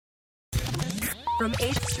From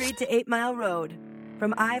 8th Street to 8 Mile Road,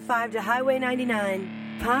 from I-5 to Highway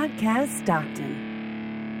 99, Podcast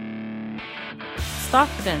Stockton.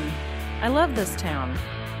 Stockton. I love this town.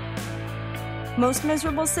 Most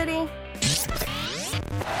miserable city?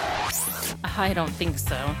 I don't think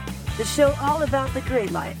so. The show all about the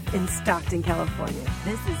great life in Stockton, California.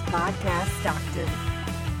 This is Podcast Stockton.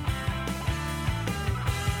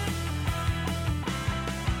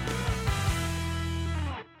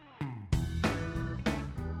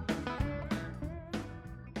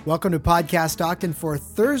 Welcome to Podcast Stockton for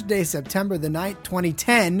Thursday, September the 9th,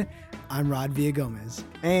 2010. I'm Rod Villagomez.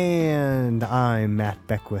 And I'm Matt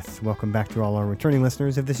Beckwith. Welcome back to all our returning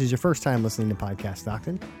listeners. If this is your first time listening to Podcast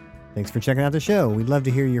Stockton, thanks for checking out the show. We'd love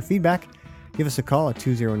to hear your feedback. Give us a call at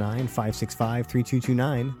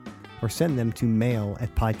 209-565-3229 or send them to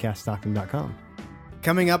mail@podcaststockton.com.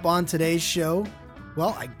 Coming up on today's show,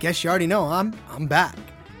 well, I guess you already know I'm back.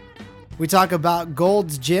 We talk about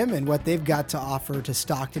Gold's Gym and what they've got to offer to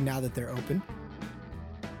Stockton now that they're open.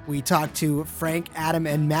 We talk to Frank, Adam,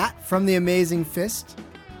 and Matt from The Amazing Fist.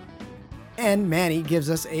 And Manny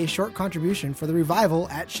gives us a short contribution for the revival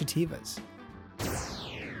at Shativa's.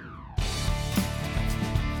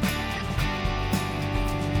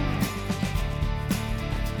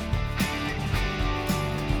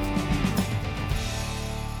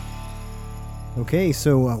 Okay,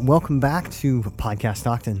 so welcome back to Podcast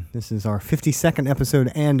Stockton. This is our 52nd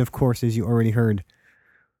episode, and of course, as you already heard,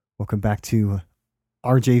 welcome back to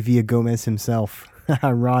RJ Villagomez himself.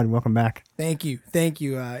 Rod, welcome back. Thank you.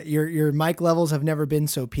 Your mic levels have never been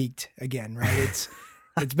so peaked again, right?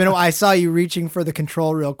 It's been. I saw you reaching for the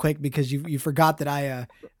control real quick because you forgot that I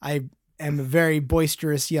am a very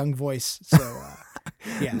boisterous young voice. So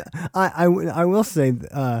yeah, I will say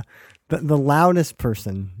the loudest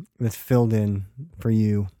person that's filled in for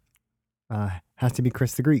you has to be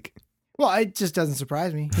Chris the Greek. Well, it just doesn't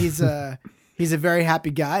surprise me. He's a very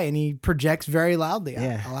happy guy and he projects very loudly.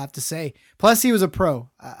 Yeah. I'll have to say. Plus, he was a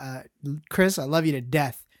pro. Chris, I love you to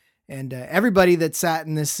death. And everybody that sat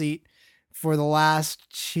in this seat for the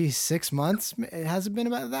last 6 months, it hasn't been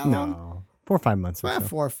about that long. No, 4 or 5 months. Well,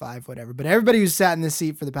 4 or 5, whatever. But everybody who's sat in this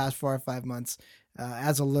seat for the past 4 or 5 months,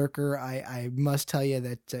 as a lurker, I must tell you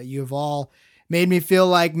that you have all made me feel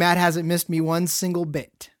like Matt hasn't missed me one single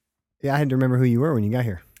bit. Yeah, I had to remember who you were when you got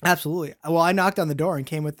here. Absolutely. Well, I knocked on the door and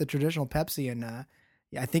came with the traditional Pepsi, and I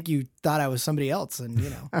think you thought I was somebody else, and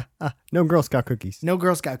No Girl Scout cookies. No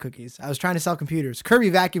Girl Scout cookies. I was trying to sell computers. Kirby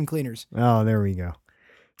vacuum cleaners. Oh, there we go.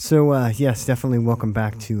 So, yes, definitely welcome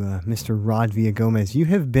back to Mr. Rod Villagomez. You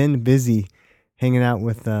have been busy hanging out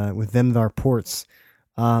with them, our ports.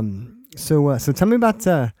 So tell me about,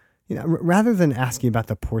 rather than asking about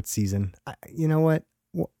the port season, you know what?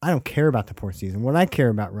 Well, I don't care about the port season. What I care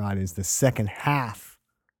about, Rod, is the second half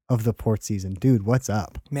of the port season. Dude, what's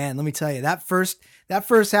up? Man, let me tell you, that first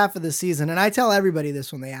half of the season, and I tell everybody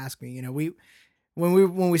this when they ask me,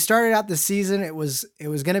 when we started out the season, it was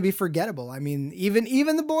going to be forgettable. I mean,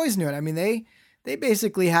 even the boys knew it. I mean, they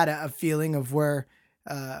basically had a feeling of where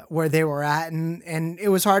they were at, and it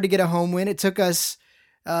was hard to get a home win. It took us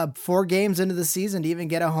 4 games into the season to even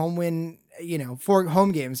get a home win, 4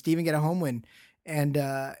 home games to even get a home win. And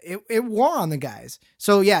it wore on the guys.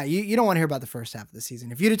 So yeah, you don't want to hear about the first half of the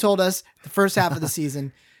season. If you'd have told us the first half of the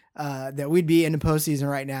season that we'd be in the postseason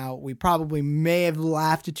right now, we probably may have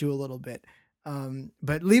laughed at you a little bit.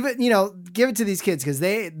 But leave it, give it to these kids because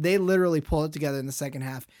they literally pull it together in the second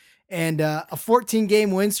half. And a 14-game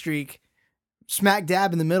win streak, smack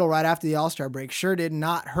dab in the middle right after the All-Star break, sure did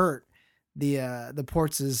not hurt the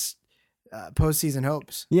Ports' postseason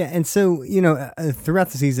hopes. Yeah, and so throughout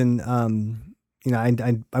the season, I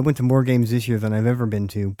went to more games this year than I've ever been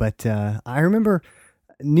to, but I remember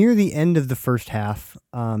near the end of the first half,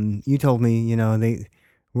 you told me,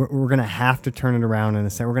 we're going to have to turn it around in a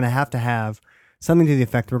second. We're going to have something to the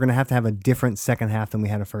effect. We're going to have a different second half than we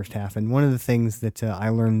had a first half. And one of the things that I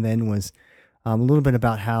learned then was a little bit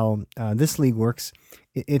about how this league works.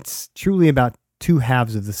 It's truly about 2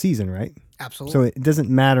 halves of the season, right? Absolutely. So it doesn't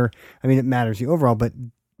matter. I mean, it matters the overall, but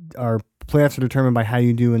our playoffs are determined by how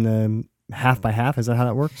you do in the half by half. Is that how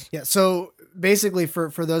that works? Yeah. So basically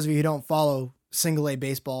for those of you who don't follow single A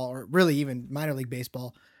baseball or really even minor league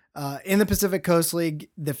baseball, in the Pacific Coast League,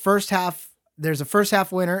 the first half, there's a first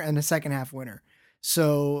half winner and a second half winner.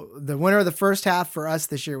 So the winner of the first half for us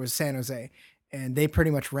this year was San Jose, and they pretty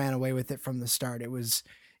much ran away with it from the start. It was,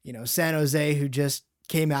 San Jose who just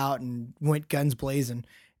came out and went guns blazing.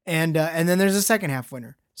 And then there's a second half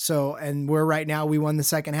winner. So, and we're right now, we won the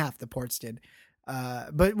second half, the Ports did.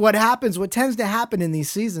 But what tends to happen in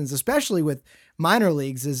these seasons, especially with minor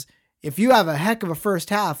leagues, is if you have a heck of a first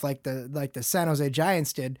half like the San Jose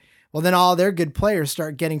Giants did, well, then all their good players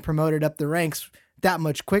start getting promoted up the ranks that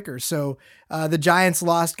much quicker. So the Giants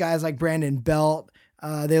lost guys like Brandon Belt.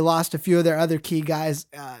 They lost a few of their other key guys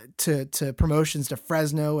to promotions to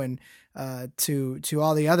Fresno and to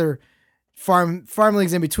all the other farm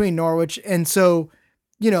leagues in between, Norwich. And so,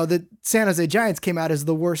 the San Jose Giants came out as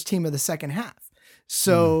the worst team of the second half.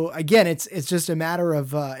 So again, it's just a matter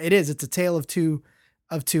of it's a tale of two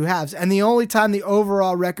halves. And the only time the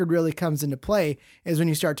overall record really comes into play is when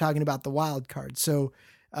you start talking about the wild card. So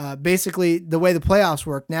basically the way the playoffs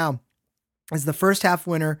work now is the first half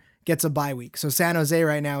winner gets a bye week. So San Jose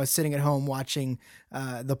right now is sitting at home watching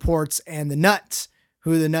the Ports and the Nuts,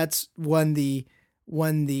 who the Nuts won the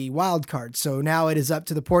wild card. So now it is up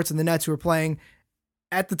to the Ports and the Nuts, who are playing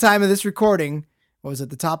at the time of this recording. What was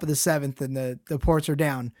it, the top of the 7th, and the Ports are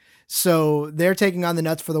down. So they're taking on the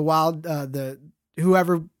Nuts for the wild.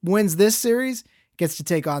 Whoever wins this series gets to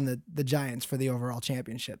take on the Giants for the overall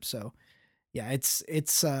championship. So yeah,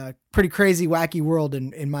 it's a pretty crazy, wacky world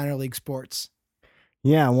in minor league sports.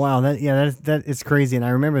 Yeah, wow, that is crazy. And I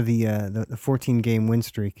remember the 14 game win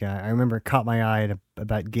streak. I remember it caught my eye at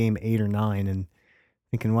about game 8 or 9, and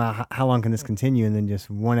thinking, wow, how long can this continue? And then just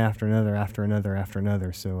one after another, after another, after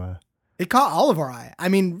another. So it caught all of our eye. I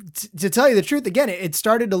mean, to tell you the truth, again, it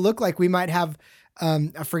started to look like we might have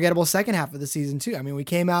a forgettable second half of the season too. I mean, we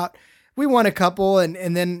came out, we won a couple, and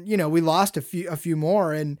then we lost a few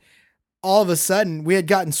more, and all of a sudden we had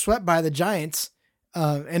gotten swept by the Giants,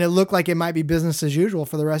 and it looked like it might be business as usual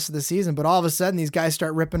for the rest of the season. But all of a sudden, these guys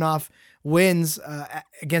start ripping off wins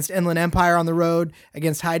against Inland Empire on the road,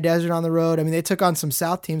 against High Desert on the road. I mean, they took on some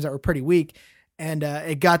South teams that were pretty weak, and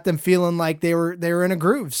it got them feeling like they were in a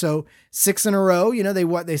groove. So 6 in a row,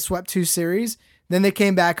 they swept 2 series. Then they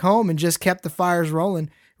came back home and just kept the fires rolling.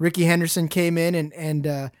 Ricky Henderson came in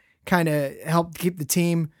and kind of helped keep the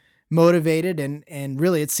team motivated, and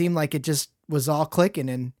really it seemed like it just was all clicking.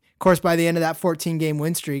 And of course, by the end of that 14 game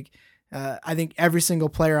win streak, I think every single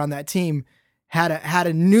player on that team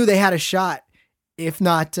knew they had a shot, if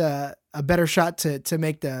not a better shot to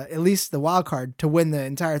make at least the wild card, to win the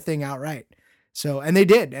entire thing outright. So, and they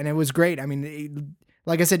did, and it was great. I mean,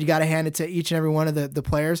 like I said, you got to hand it to each and every one of the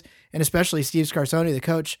players, and especially Steve Scarsoni, the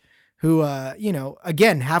coach, who,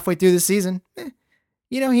 again, halfway through the season,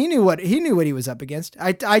 he knew what he was up against.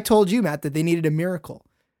 I told you, Matt, that they needed a miracle.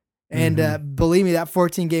 And believe me, that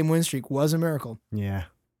 14 game win streak was a miracle. Yeah.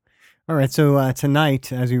 All right. So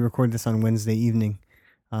tonight, as we record this on Wednesday evening,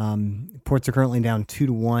 Ports are currently down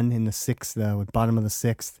 2-1 in the 6th, with bottom of the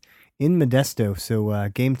 6th in Modesto. So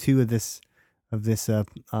game 2 of this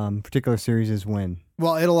particular series is when?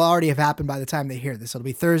 Well, it'll already have happened by the time they hear this. It'll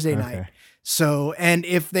be Thursday night. So, and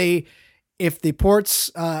if the Ports,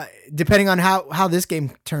 depending on how this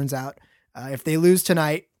game turns out, if they lose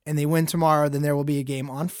tonight and they win tomorrow, then there will be a game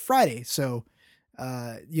on Friday. So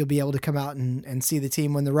you'll be able to come out and see the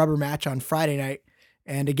team win the rubber match on Friday night.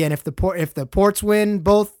 And again, if the Ports win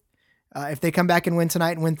both, if they come back and win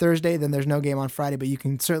tonight and win Thursday, then there's no game on Friday, but you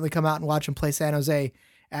can certainly come out and watch them play San Jose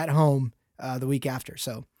at home the week after.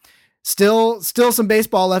 So still some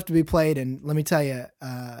baseball left to be played. And let me tell you,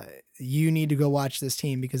 you need to go watch this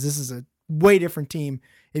team, because this is a way different team.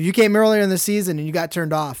 If you came earlier in the season and you got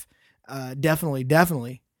turned off, definitely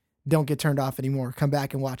don't get turned off anymore. Come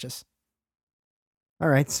back and watch us. All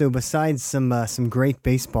right. So besides some great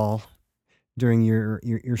baseball during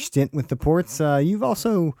your stint with the Ports, you've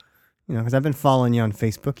also, because I've been following you on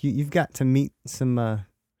Facebook, you've got to meet some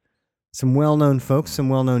well-known folks, some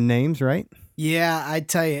well-known names, right? Yeah, I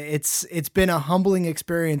tell you, it's been a humbling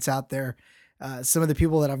experience out there. Some of the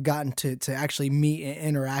people that I've gotten to actually meet and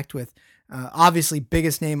interact with. Obviously,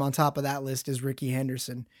 biggest name on top of that list is Ricky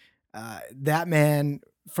Henderson. That man,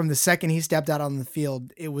 from the second he stepped out on the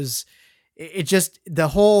field, it just the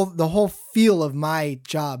whole feel of my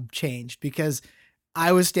job changed, because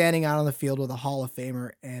I was standing out on the field with a Hall of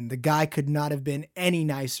Famer, and the guy could not have been any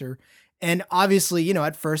nicer. And obviously,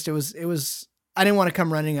 at first it was I didn't want to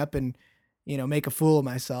come running up and make a fool of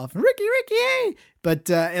myself. Ricky, hey! But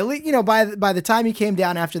at least by the time he came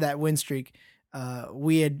down after that win streak,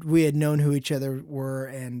 we had known who each other were,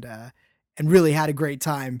 and really had a great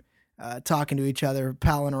time talking to each other,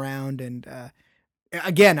 palling around. And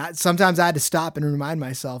again, sometimes I had to stop and remind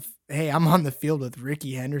myself, hey, I'm on the field with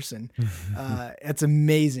Ricky Henderson. It's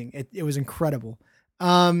amazing. It was incredible.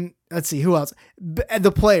 Let's see, who else?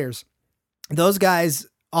 The players. Those guys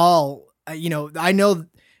all, I know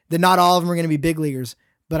that not all of them are going to be big leaguers,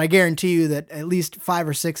 but I guarantee you that at least 5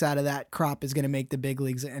 or 6 out of that crop is going to make the big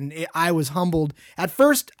leagues. And I was humbled. At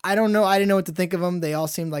first, I don't know. I didn't know what to think of them. They all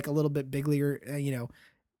seemed like a little bit big leaguer,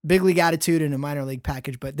 big league attitude and a minor league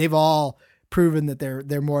package, but they've all proven that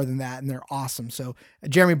they're more than that, and they're awesome. So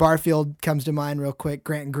Jeremy Barfield comes to mind real quick,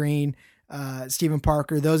 Grant Green, Stephen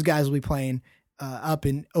Parker, those guys will be playing up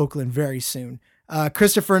in Oakland very soon.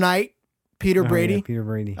 Christopher Knight, Peter Brady. Yeah, Peter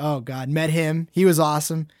Brady. Oh God, met him. He was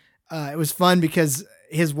awesome. It was fun because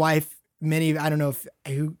his wife, I don't know if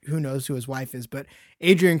who knows who his wife is, but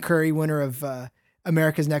Adrian Curry, winner of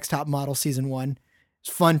America's Next Top Model season 1. It's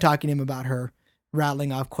fun talking to him about her,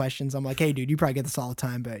 rattling off questions. I'm like, hey dude, you probably get this all the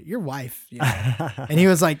time, but your wife, you know? And he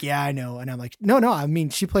was like, yeah, I know. And I'm like, no, I mean,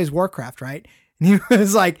 she plays Warcraft, right? And he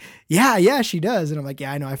was like, yeah, she does. And I'm like,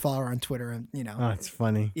 yeah, I know. I follow her on Twitter, and you know. Oh, it's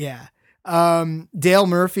funny. Yeah. Dale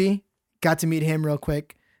Murphy, got to meet him real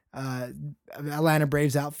quick. Atlanta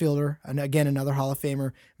Braves outfielder, and again, another Hall of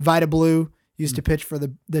Famer. Vida Blue used to pitch for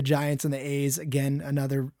the Giants and the A's, again,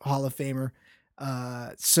 another Hall of Famer.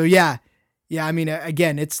 So yeah. I mean,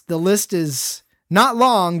 again, the list is not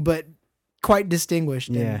long, but quite distinguished.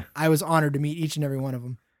 Yeah. And I was honored to meet each and every one of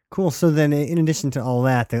them. Cool. So then, in addition to all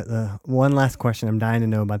that, the one last question I'm dying to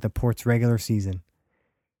know about the Port's regular season.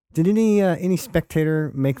 Did any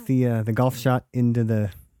spectator make the golf shot into the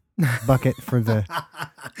bucket for the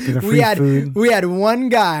free food? We had one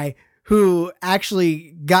guy who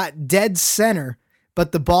actually got dead center,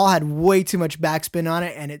 but the ball had way too much backspin on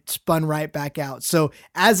it, and it spun right back out. So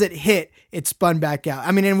as it hit, it spun back out.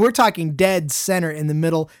 I mean, and we're talking dead center in the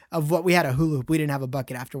middle of what we had a hula hoop. We didn't have a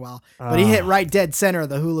bucket after a while, but he hit right dead center of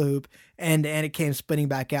the hula hoop, and it came spinning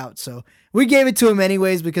back out. So we gave it to him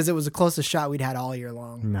anyways because it was the closest shot we'd had all year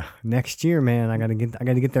long. No, next year, man, I gotta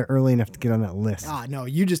get there early enough to get on that list. No,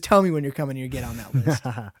 you just tell me when you're coming and you get on that list.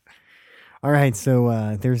 All right,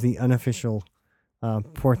 so there's the unofficial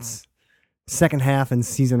Port's second half and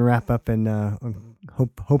season wrap up, and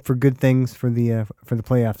hope for good things for the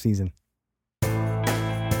playoff season.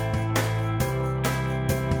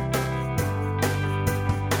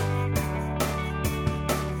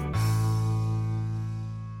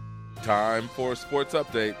 Time for a sports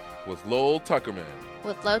update with Lowell Tuckerman.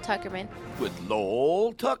 With Lo Tuckerman. With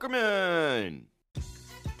Lowell Tuckerman.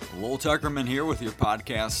 Lowell Tuckerman here with your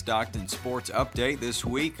podcast Stockton Sports Update. This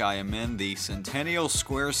week I am in the Centennial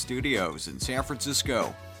Square Studios in San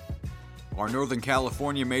Francisco. Our Northern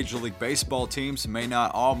California Major League Baseball teams may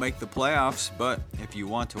not all make the playoffs, but if you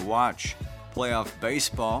want to watch playoff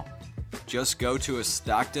baseball, just go to a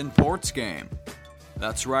Stockton Ports game.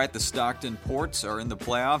 That's right, the Stockton Ports are in the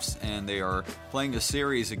playoffs, and they are playing a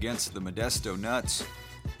series against the Modesto Nuts.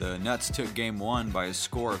 The Nuts took Game 1 by a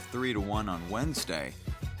score of 3-1 on Wednesday,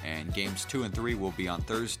 and Games 2 and 3 will be on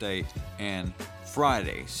Thursday and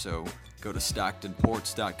Friday. So go to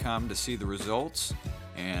StocktonPorts.com to see the results,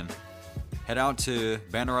 and head out to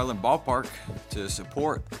Banner Island Ballpark to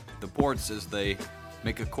support the Ports as they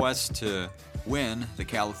make a quest to win the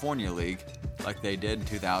California League like they did in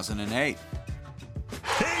 2008.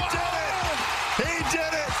 He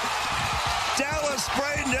did it! Dallas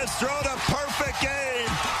Braden has thrown a perfect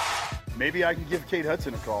game. Maybe I can give Kate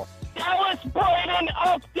Hudson a call. Dallas Braden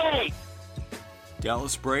update!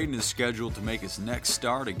 Dallas Braden is scheduled to make his next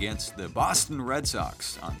start against the Boston Red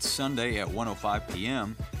Sox on Sunday at 1:05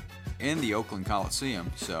 p.m. in the Oakland Coliseum.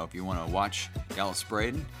 So if you want to watch Dallas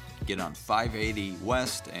Braden, get on 580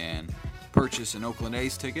 West and purchase an Oakland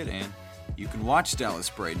A's ticket, and you can watch Dallas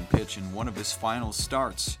Braden pitch in one of his final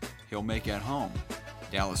starts he'll make at home.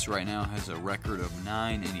 Dallas right now has a record of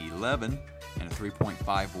 9-11 and a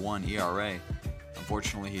 3.51 ERA.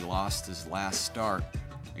 Unfortunately, he lost his last start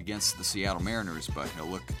against the Seattle Mariners, but he'll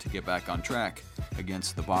look to get back on track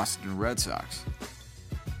against the Boston Red Sox.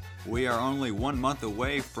 We are only 1 month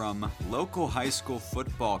away from local high school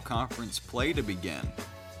football conference play to begin.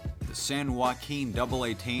 The San Joaquin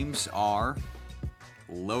AA teams are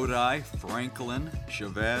Lodi, Franklin,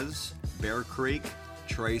 Chavez, Bear Creek,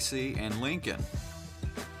 Tracy, and Lincoln.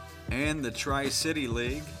 And the Tri-City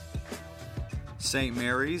League, St.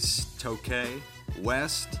 Mary's, Tokay,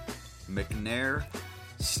 West, McNair,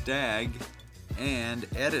 Stagg, and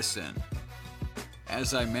Edison.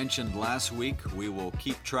 As I mentioned last week, we will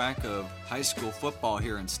keep track of high school football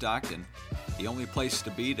here in Stockton. The only place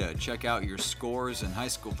to be to check out your scores and high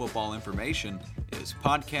school football information is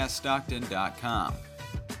podcaststockton.com.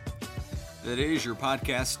 That is your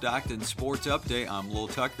podcast Stockton Sports Update. I'm Lowell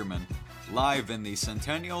Tuckerman, live in the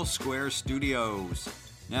Centennial Square Studios.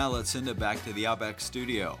 Now let's send it back to the Outback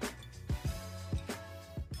Studio.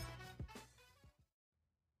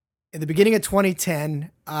 In the beginning of 2010,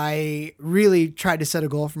 I really tried to set a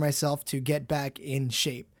goal for myself to get back in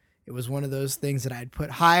shape. It was one of those things that I'd put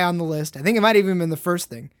high on the list. I think it might have even been the first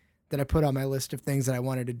thing that I put on my list of things that I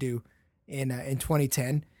wanted to do in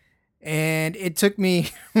 2010. And it took me,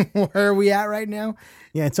 where are we at right now?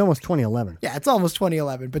 Yeah, it's almost 2011. Yeah, it's almost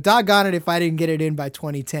 2011. But doggone it if I didn't get it in by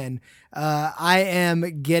 2010. I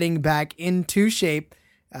am getting back into shape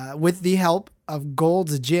with the help of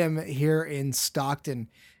Gold's Gym here in Stockton.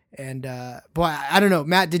 And boy, I don't know,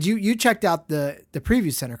 Matt, did you checked out the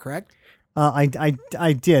preview center, correct?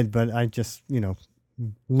 I did, but I just,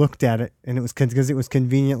 looked at it, and it was because it was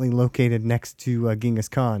conveniently located next to Genghis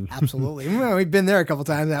Khan. Absolutely. Well, we've been there a couple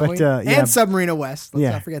times, haven't we? Yeah. And Submarina West.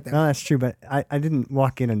 Let's not forget that. No, that's true, but I didn't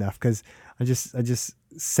walk in enough because I just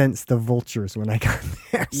sensed the vultures when I got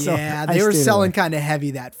there. So yeah, they were selling kind of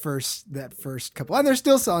heavy that first couple, and they're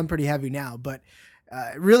still selling pretty heavy now. But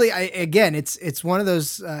really, it's one of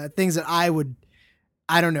those things that I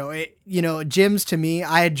don't know. Gyms to me,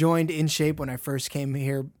 I had joined In Shape when I first came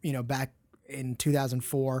here, back in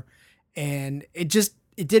 2004, and it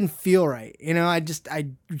didn't feel right.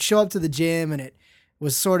 I'd show up to the gym and it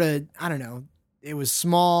was sort of, I don't know, it was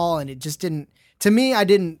small and it just didn't, to me,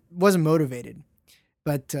 wasn't motivated.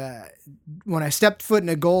 But when I stepped foot in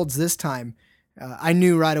a Gold's this time, I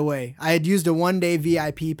knew right away. I had used a 1-day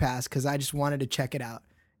VIP pass because I just wanted to check it out.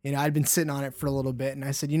 I'd been sitting on it for a little bit, and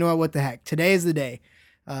I said, you know what the heck, today is the day.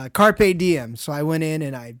 Carpe diem. So I went in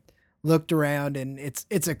and I looked around, and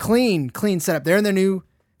it's a clean setup. They're in their new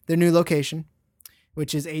location,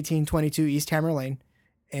 which is 1822 East Hammer Lane,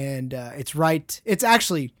 and it's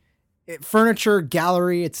actually furniture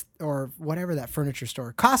gallery, or whatever that furniture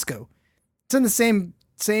store, Costco. It's in the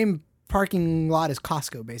same parking lot as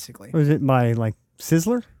Costco, basically. Was it by like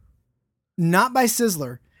Sizzler? Not by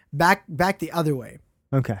Sizzler, back the other way.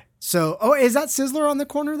 Okay. So, is that Sizzler on the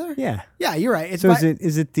corner there? Yeah. Yeah, you're right. Is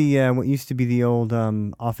it the what used to be the old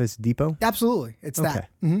Office Depot? Absolutely, it's okay. that.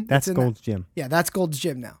 Mm-hmm. That's Gold's Gym. Yeah, that's Gold's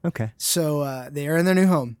Gym now. Okay. So they are in their new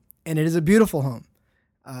home, and it is a beautiful home.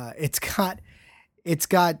 It's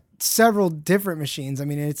got several different machines. I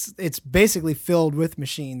mean, it's basically filled with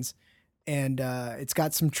machines, and it's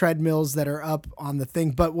got some treadmills that are up on the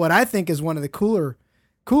thing. But what I think is one of the cooler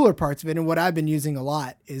parts of it, and what I've been using a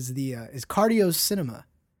lot, is is Cardio Cinema,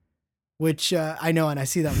 which I know, and I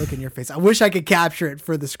see that look in your face. I wish I could capture it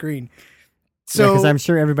for the screen. So, because I'm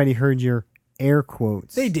sure everybody heard your air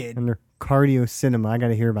quotes. They did. And their Cardio Cinema. I got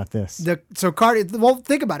to hear about this. Cardio. Well,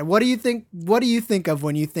 think about it. What do you think? What do you think of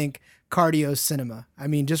when you think Cardio Cinema? I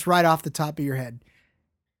mean, just right off the top of your head.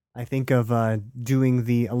 I think of doing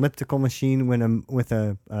the elliptical machine with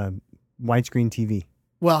a widescreen TV.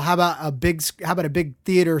 Well, how about a big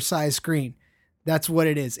theater size screen? That's what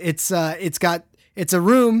it is. It's a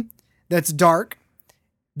room that's dark.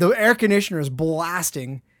 The air conditioner is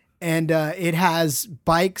blasting, and it has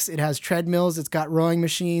bikes, it has treadmills, it's got rowing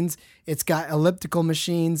machines, it's got elliptical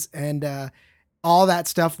machines, and all that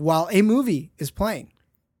stuff while a movie is playing.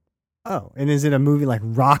 Oh, and is it a movie like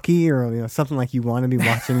Rocky or something like you want to be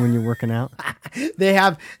watching when you're working out? They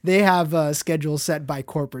have schedules set by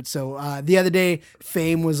corporate. So the other day,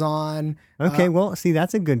 Fame was on. Okay, well, see,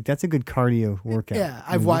 that's a good cardio workout.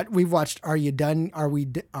 Yeah, we've watched. Are you done?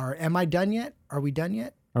 Am I done yet? Are we done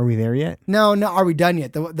yet? Are we there yet? No. Are we done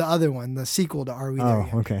yet? The other one, the sequel to Are We There Yet?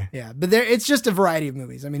 Oh, okay. Yeah, but it's just a variety of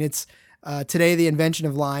movies. I mean, it's today The Invention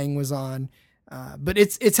of Lying was on, but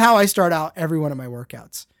it's how I start out every one of my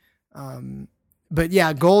workouts. But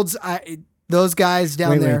yeah, Gold's. Those guys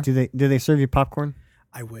down there. Do they serve you popcorn?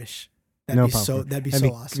 I wish. That'd be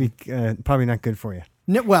so awesome. Probably not good for you.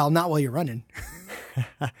 No, well, not while you're running.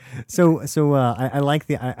 So I like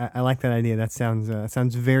I like that idea. That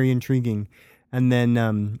sounds very intriguing. And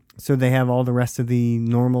then so they have all the rest of the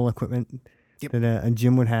normal equipment that a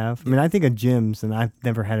gym would have. I mean, I think of gyms, and I've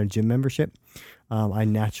never had a gym membership. I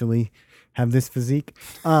naturally have this physique.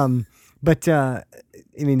 But I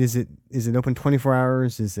mean, is it open 24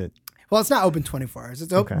 hours? Is it? Well, it's not open 24 hours.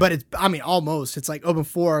 It's open, but almost. It's like open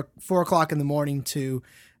 4 o'clock in the morning to,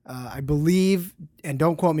 I believe, and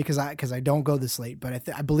don't quote me because I don't go this late, but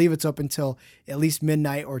I believe it's open till at least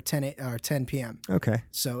midnight or 10 p.m. Okay.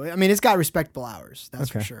 So I mean, it's got respectable hours. That's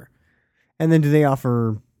for sure. And then do they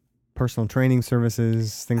offer personal training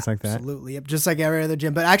services, things like that? Absolutely. Yep. Just like every other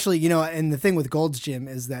gym. But actually, and the thing with Gold's Gym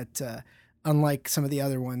is that unlike some of the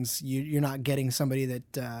other ones, you're not getting somebody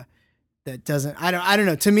that doesn't. I don't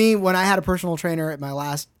know. To me, when I had a personal trainer at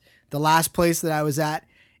the last place that I was at,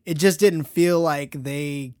 it just didn't feel like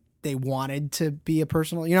they wanted to be a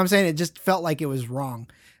personal. You know what I'm saying? It just felt like it was wrong.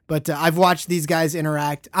 But I've watched these guys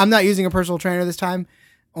interact. I'm not using a personal trainer this time,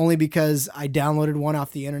 only because I downloaded one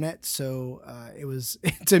off the internet. So it was,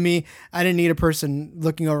 to me, I didn't need a person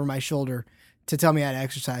looking over my shoulder to tell me how to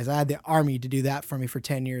exercise. I had the Army to do that for me for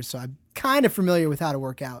 10 years. So I'm kind of familiar with how to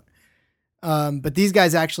work out. But these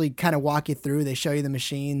guys actually kind of walk you through. They show you the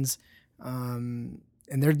machines. and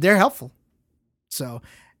they're helpful. So,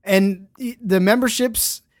 and the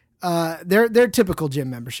memberships, they're typical gym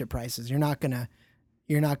membership prices. You're not gonna.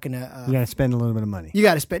 You got to spend a little bit of money. You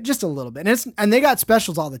got to spend just a little bit, and they got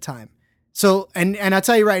specials all the time. So, and I'll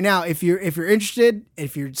tell you right now, if you're interested,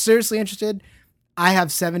 if you're seriously interested, I have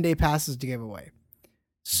 7-day passes to give away.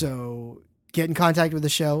 So get in contact with the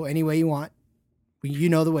show any way you want. You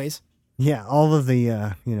know the ways. Yeah, all of the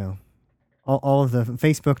all of the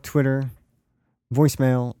Facebook, Twitter,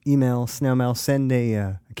 voicemail, email, snail mail. Send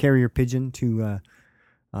a carrier pigeon to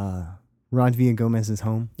Rod Villagomez's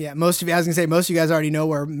home. Yeah, most of you guys already know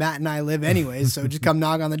where Matt and I live anyways, so just come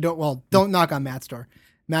knock on the door. Well, don't knock on Matt's door.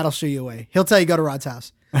 Matt will show you away. He'll tell you go to Rod's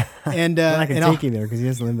house. And I can take you there because he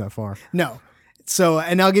doesn't live that far. No. So,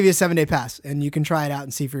 and I'll give you a 7-day pass, and you can try it out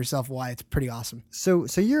and see for yourself why it's pretty awesome. So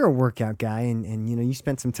you're a workout guy, and you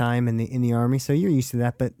spent some time in the Army, so you're used to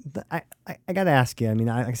that. But I got to ask you. I mean,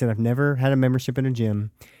 like I said, I've never had a membership in a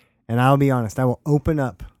gym, and I'll be honest. I will open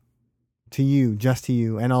up to you, just to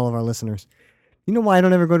you, and all of our listeners. You know why I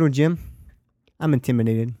don't ever go to a gym? I'm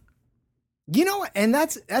intimidated. You know, and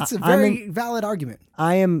that's a very valid argument.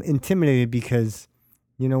 I am intimidated because,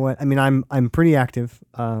 you know what? I mean, I'm pretty active.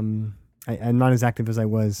 I'm not as active as I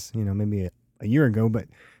was, maybe a year ago. But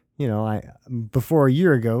before a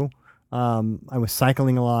year ago, I was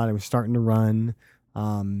cycling a lot. I was starting to run.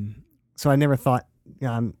 So I never thought,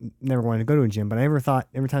 I never wanted to go to a gym. But I never thought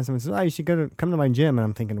every time someone says, "Oh, you should come to my gym," and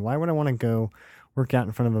I'm thinking, why would I want to go work out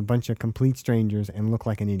in front of a bunch of complete strangers and look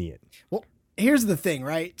like an idiot? Well, here's the thing,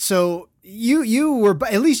 right? So you were,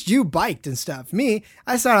 at least you biked and stuff. Me,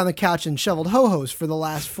 I sat on the couch and shoveled ho-hos for the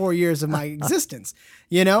last 4 years of my existence.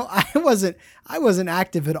 I wasn't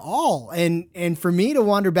active at all. And for me to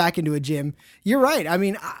wander back into a gym, you're right. I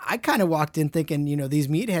mean, I kind of walked in thinking, these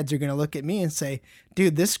meatheads are going to look at me and say,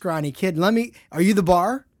 "Dude, this scrawny kid, are you the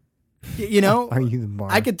bar?" Are you the bar?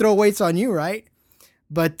 I could throw weights on you, right?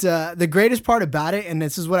 But the greatest part about it, and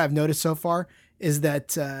this is what I've noticed so far, is that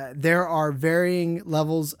there are varying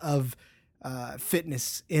levels of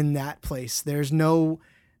fitness in that place. There's no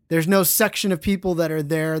section of people that are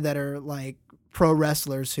there that are like pro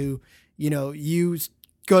wrestlers who, you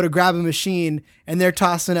go to grab a machine and they're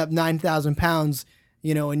tossing up 9,000 pounds,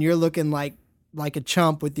 and you're looking like a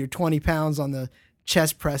chump with your 20 pounds on the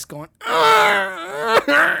chest press going,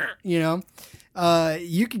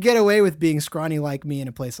 you could get away with being scrawny like me in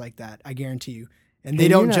a place like that. I guarantee you. And they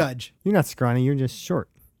don't judge. You're not scrawny. You're just short.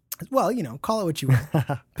 Well, call it what you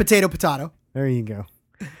want. Potato. There you go.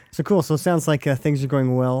 So cool. So it sounds like things are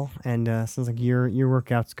going well, and sounds like your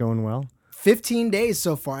workout's going well. 15 days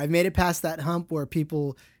so far. I've made it past that hump where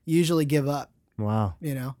people usually give up. Wow.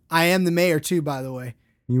 I am the mayor too, by the way.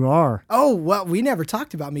 You are. Oh, well, we never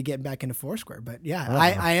talked about me getting back into Foursquare, but yeah,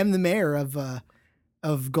 I am the mayor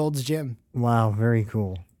of Gold's Gym. Wow, very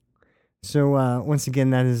cool. So once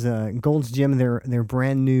again, that is Gold's Gym, their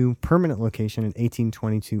brand new permanent location at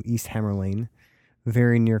 1822 East Hammer Lane,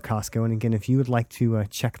 very near Costco. And again, if you would like to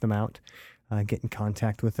check them out, get in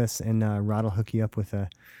contact with us, and Rod will hook you up with a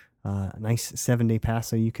nice 7-day pass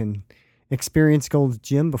so you can experience Gold's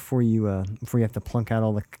Gym before you have to plunk out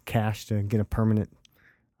all the cash to get a permanent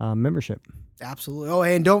membership. Absolutely. Oh,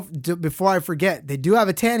 and before I forget, they do have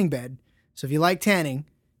a tanning bed. So if you like tanning,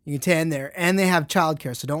 you can tan there, and they have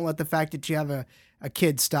childcare. So don't let the fact that you have a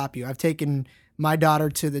kid stop you. I've taken my daughter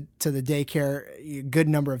to the daycare a good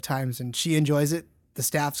number of times, and she enjoys it. The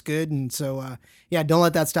staff's good, and so don't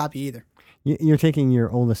let that stop you either. You're taking your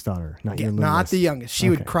oldest daughter, not your littlest. Not the youngest. She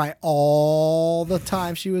would cry all the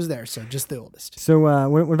time she was there, so just the oldest. So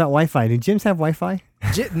what about Wi-Fi? Do gyms have Wi-Fi?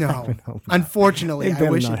 No. Unfortunately, I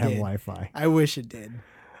wish it did. Have Wi-Fi. I wish it did.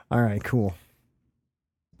 All right, cool.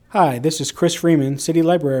 Hi, this is Chris Freeman, City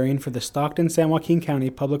Librarian for the Stockton-San Joaquin County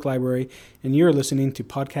Public Library, and you're listening to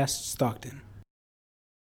Podcast Stockton.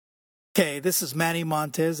 Okay, this is Manny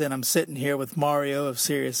Montez, and I'm sitting here with Mario of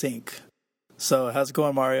Sirius Inc. So, how's it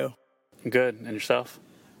going, Mario? Good. And yourself?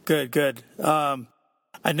 Good.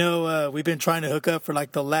 I know we've been trying to hook up for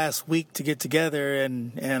like the last week to get together,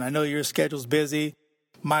 and I know your schedule's busy.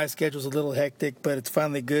 My schedule's a little hectic, but it's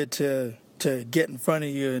finally good to get in front of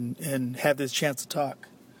you and have this chance to talk.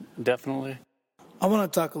 Definitely. I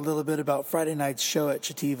want to talk a little bit about Friday night's show at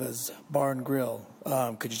Chativa's Bar and Grill.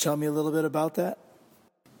 Could you tell me a little bit about that?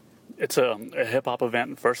 It's a hip-hop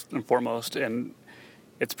event first and foremost, and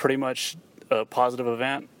it's pretty much a positive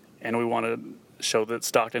event, and we want to show that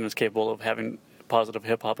Stockton is capable of having positive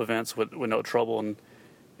hip-hop events with no trouble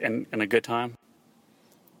and a good time.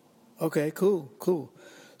 Okay, cool.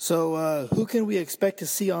 So who can we expect to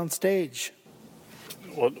see on stage?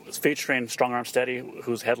 Well, it's featuring Strong Arm Steady,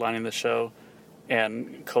 who's headlining the show,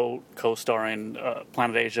 and co-starring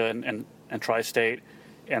Planet Asia and Tri-State,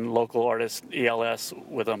 and local artist ELS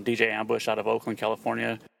with DJ Ambush out of Oakland,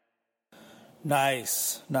 California.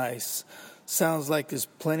 Nice. Sounds like there's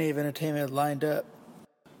plenty of entertainment lined up.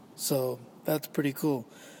 So that's pretty cool.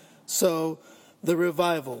 So the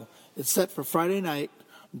Revival, it's set for Friday night.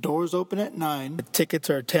 Doors open at 9. The tickets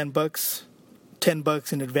are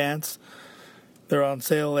 $10 in advance. They're on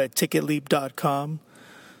sale at ticketleap.com.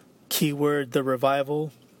 Keyword The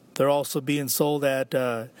Revival. They're also being sold at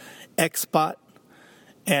X-Spot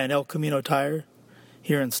and El Camino Tire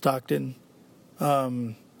here in Stockton.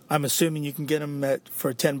 I'm assuming you can get them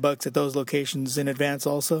for $10 at those locations in advance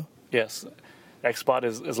also? Yes. X-Spot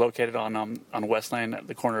is located on West Lane at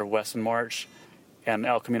the corner of West and March, and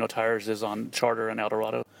El Camino Tires is on Charter and El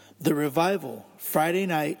Dorado. The Revival, Friday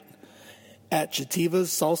night at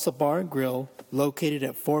Chativa's Salsa Bar and Grill, located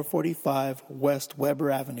at 445 West Weber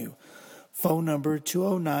Avenue. Phone number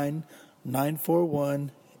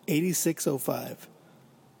 209-941-8605.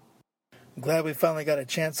 I'm glad we finally got a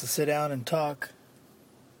chance to sit down and talk.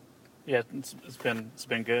 Yeah, it's been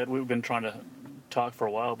good. We've been trying to talk for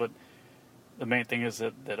a while, but the main thing is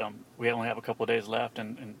that we only have a couple of days left,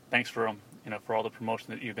 and thanks for for all the promotion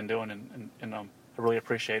that you've been doing, and I really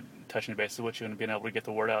appreciate touching bases with you and being able to get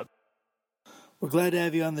the word out. We're glad to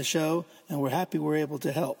have you on the show, and we're happy we're able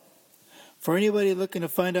to help. For anybody looking to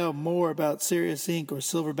find out more about Sirius Ink or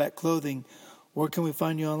Silverback Clothing, where can we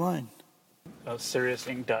find you online?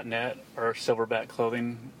 SiriusInc.net or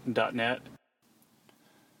silverbackclothing.net.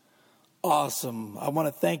 Awesome. I want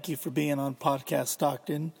to thank you for being on Podcast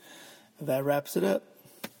Stockton. That wraps it up.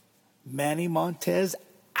 Manny Montez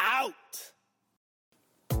out.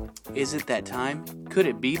 Is it that time? Could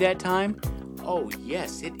it be that time? Oh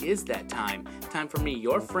yes, it is that time. Time for me,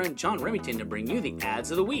 your friend John Remington, to bring you the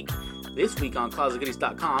ads of the week. This week on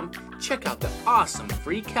ClosetGoodies.com, check out the awesome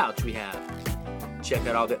free couch we have. Check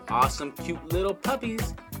out all the awesome cute little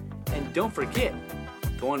puppies. And don't forget,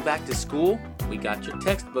 going back to school, we got your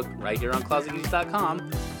textbook right here on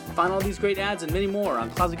ClosetGoodies.com. Find all these great ads and many more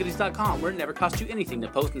on ClosetGoodies.com, where it never costs you anything to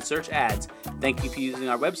post and search ads. Thank you for using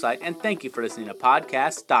our website, and thank you for listening to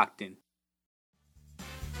Podcast Stockton.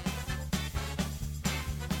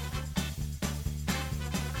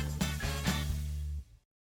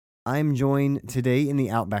 I'm joined today in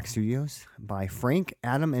the Outback Studios by Frank,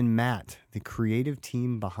 Adam, and Matt, the creative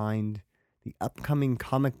team behind the upcoming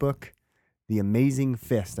comic book, The Amazing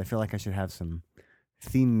Fist. I feel like I should have some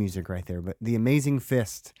theme music right there, but The Amazing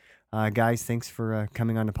Fist. Guys, thanks for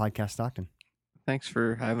coming on to Podcast Stockton. Thanks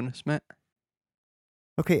for having us, Matt.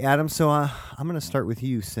 Okay, Adam, so I'm going to start with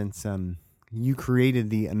you since you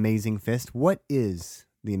created The Amazing Fist. What is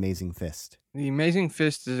The Amazing Fist? The Amazing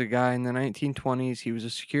Fist is a guy in the 1920s. He was a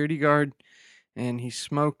security guard, and he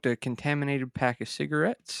smoked a contaminated pack of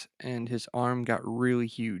cigarettes, and his arm got really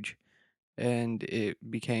huge, and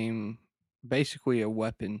it became basically a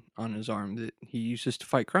weapon on his arm that he uses to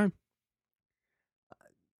fight crime.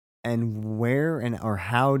 And where or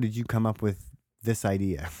how did you come up with this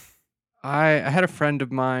idea? I had a friend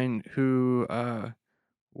of mine who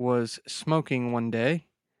was smoking one day,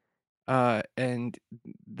 and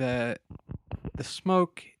the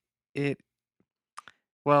smoke, it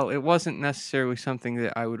wasn't necessarily something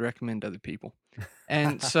that I would recommend to other people.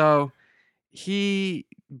 And so he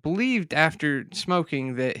believed after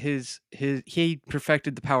smoking that he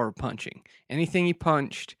perfected the power of punching. Anything he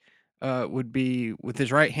punched would be, with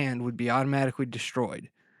his right hand, would be automatically destroyed.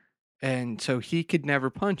 And so he could never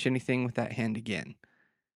punch anything with that hand again.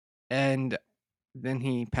 And then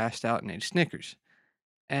he passed out and ate Snickers.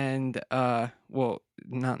 And, well,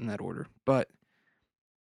 not in that order, but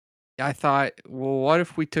I thought, well, what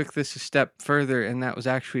if we took this a step further and that was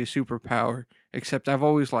actually a superpower? Except I've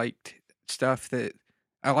always liked stuff that,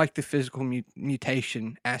 I like the physical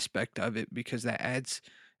mutation aspect of it because that adds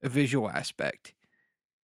a visual aspect.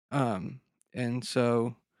 And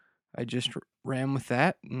so I just ran with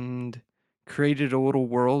that and created a little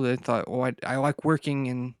world. I thought, well, I like working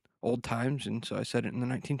in old times, and so I set it in the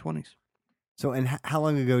 1920s. So, and how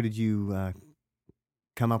long ago did you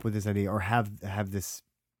come up with this idea, or have this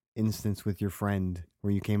instance with your friend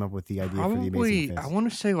where you came up with the idea for The Amazing Fist? I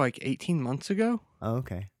want to say like 18 months ago. Oh,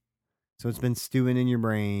 okay. So it's been stewing in your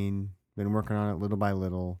brain, been working on it little by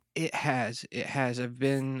little. It has. I've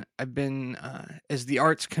been as the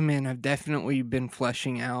arts come in, I've definitely been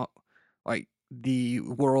fleshing out like the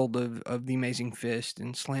world of The Amazing Fist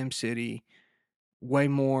and Slam City way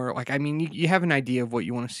more. Like, I mean, you have an idea of what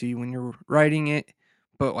you want to see when you're writing it,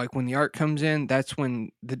 but like when the art comes in, that's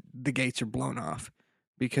when the gates are blown off,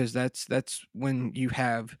 because that's when you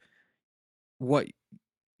have what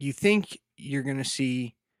you think you're going to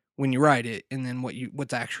see when you write it, and then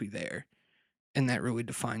what's actually there. And that really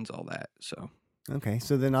defines all that. So Okay,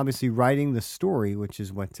 so then obviously writing the story, which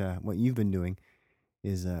is what you've been doing,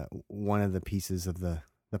 is one of the pieces of the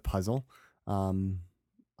puzzle.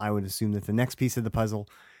 I would assume that the next piece of the puzzle,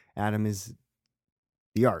 Adam, is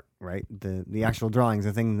the art, right? The actual drawings,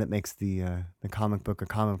 the thing that makes the comic book a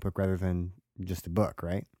comic book rather than just a book,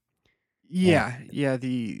 right? yeah.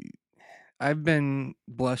 I've been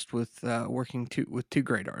blessed with working with two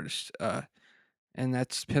great artists, and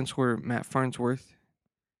that's penciler Matt Farnsworth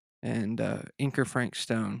and inker Frank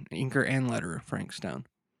Stone, inker and letterer Frank Stone.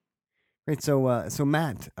 Great. So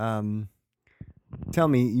Matt, tell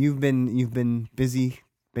me, you've been busy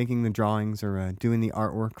making the drawings or doing the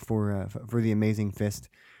artwork for the Amazing Fist.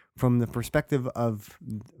 From the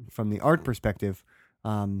art perspective,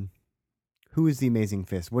 who is the Amazing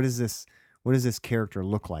Fist? What does this character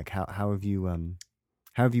look like? How have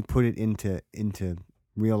you put it into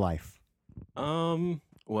real life?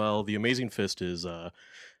 Well, the Amazing Fist is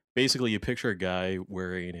basically you picture a guy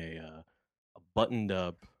wearing a buttoned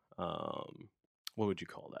up, what would you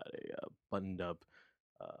call that? A buttoned up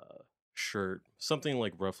shirt, something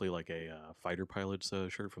like roughly like a fighter pilot's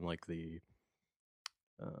shirt from like the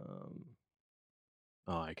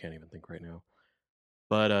I can't even think right now.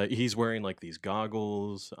 But he's wearing like these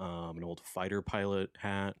goggles, an old fighter pilot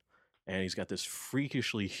hat, and he's got this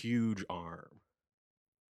freakishly huge arm.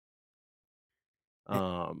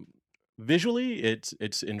 Visually,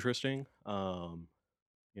 it's interesting.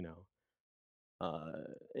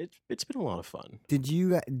 It's been a lot of fun. Did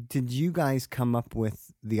you guys come up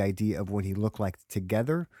with the idea of what he looked like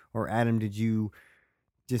together, or Adam, did you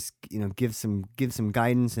just give some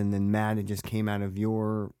guidance, and then Matt, it just came out of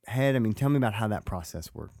your head? I mean, tell me about how that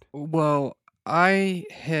process worked. Well, I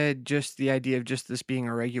had just the idea of just this being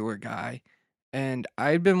a regular guy, and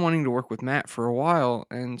I'd been wanting to work with Matt for a while,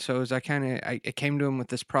 and so as I came to him with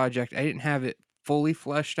this project, I didn't have it fully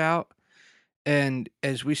fleshed out, and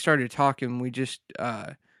as we started talking, we just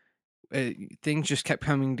things just kept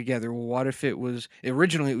coming together. Well, what if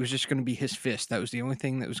originally it was just going to be his fist? That was the only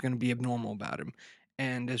thing that was going to be abnormal about him.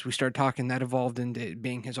 And as we started talking, that evolved into it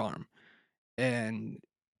being his arm. And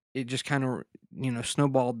it just kind of,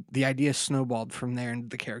 snowballed. The idea snowballed from there into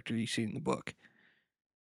the character you see in the book.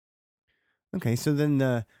 Okay, so then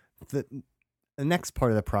the next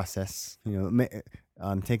part of the process,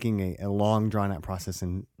 taking a long drawn out process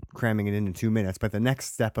and cramming it into 2 minutes, but the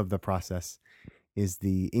next step of the process is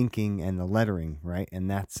the inking and the lettering, right? And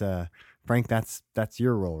that's Frank, that's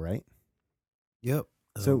your role, right? Yep.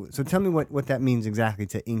 So tell me what that means exactly,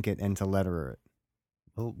 to ink it and to letter it.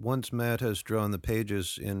 Well, once Matt has drawn the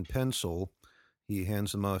pages in pencil, he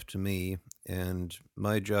hands them off to me, and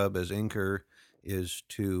my job as inker is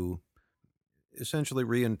to essentially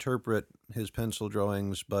reinterpret his pencil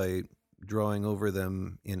drawings by drawing over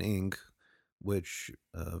them in ink, which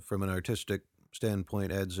from an artistic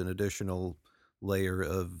standpoint adds an additional layer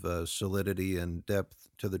of solidity and depth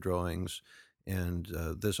to the drawings. And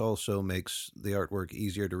this also makes the artwork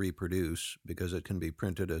easier to reproduce because it can be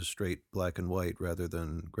printed as straight black and white rather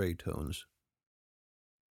than gray tones.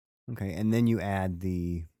 Okay, and then you add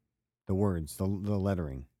the words, the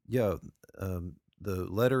lettering. Yeah, the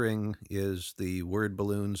lettering is the word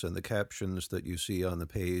balloons and the captions that you see on the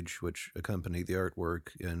page, which accompany the artwork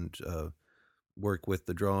and work with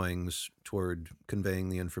the drawings toward conveying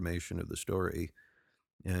the information of the story.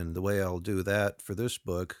 And the way I'll do that for this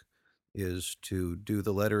book is to do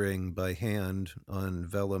the lettering by hand on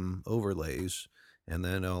vellum overlays, and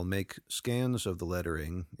then I'll make scans of the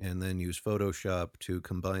lettering and then use Photoshop to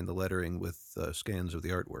combine the lettering with scans of the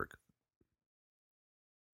artwork.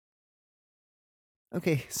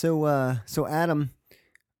 Okay, so Adam,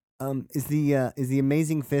 is the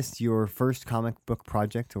Amazing Fist your first comic book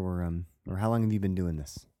project, or how long have you been doing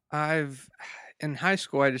this? In high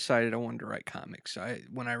school, I decided I wanted to write comics.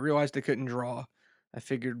 When I realized I couldn't draw, I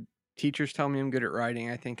figured teachers tell me I'm good at writing.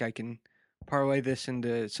 I think I can parlay this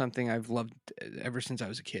into something I've loved ever since I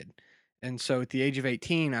was a kid. And so at the age of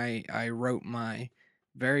 18, I wrote my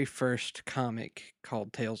very first comic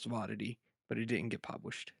called Tales of Oddity, but it didn't get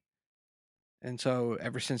published. And so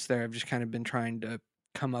ever since there, I've just kind of been trying to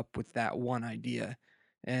come up with that one idea.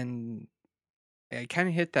 And I kind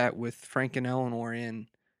of hit that with Frank and Eleanor in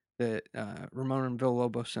that Ramon and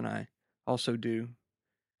Villalobos and I also do.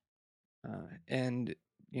 And,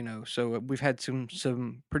 so we've had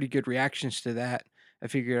some pretty good reactions to that. I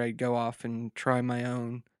figured I'd go off and try my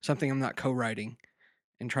own, something I'm not co-writing,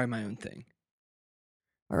 and try my own thing.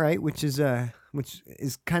 All right, which is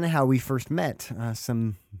kind of how we first met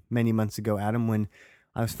many months ago, Adam, when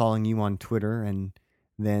I was following you on Twitter, and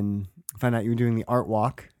then found out you were doing the art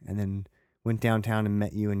walk, and then went downtown and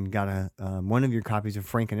met you and got one of your copies of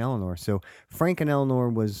Frank and Eleanor. So Frank and Eleanor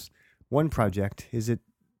was one project. Is it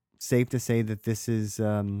safe to say that this is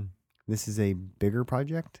a bigger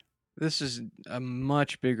project? This is a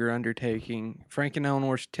much bigger undertaking. Frank and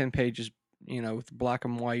Eleanor's 10 pages, with black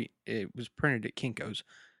and white. It was printed at Kinko's.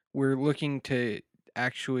 We're looking to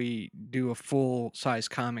actually do a full-size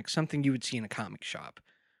comic, something you would see in a comic shop.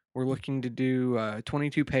 We're looking to do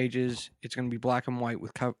 22 pages. It's going to be black and white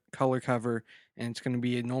with color cover, and it's going to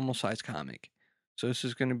be a normal size comic. So this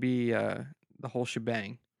is going to be the whole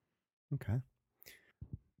shebang.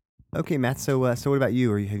 Okay, Matt. So what about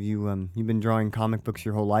you? Have you been drawing comic books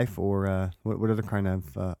your whole life, or what other kind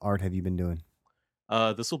of art have you been doing?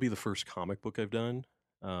 This will be the first comic book I've done,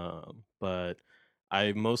 but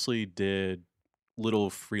I mostly did little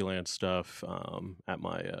freelance stuff at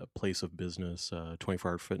my place of business,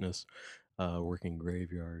 24 Hour Fitness, working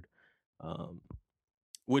graveyard,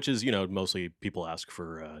 which is, mostly people ask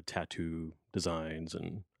for tattoo designs,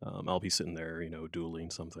 and I'll be sitting there,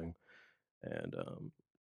 doodling something, and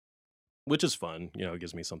which is fun, it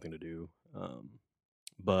gives me something to do.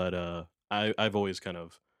 But I've always kind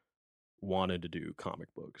of wanted to do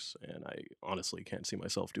comic books, and I honestly can't see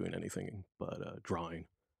myself doing anything but drawing.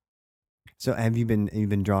 So have you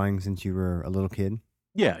been drawing since you were a little kid?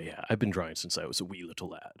 Yeah, I've been drawing since I was a wee little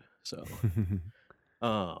lad. So,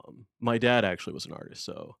 my dad actually was an artist,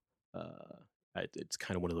 so it's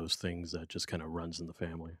kind of one of those things that just kind of runs in the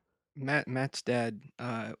family. Matt's dad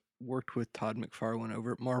worked with Todd McFarlane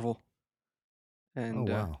over at Marvel, and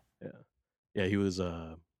wow, yeah, he was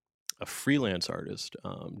a freelance artist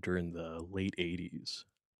during the late '80s.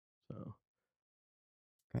 So.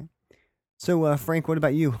 So, Frank, what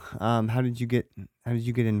about you? How did you get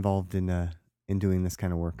involved in doing this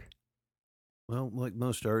kind of work? Well, like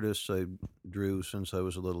most artists, I drew since I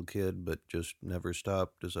was a little kid, but just never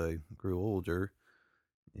stopped as I grew older.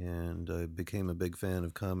 And I became a big fan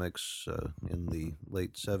of comics in the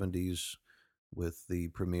late 70s with the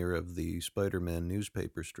premiere of the Spider-Man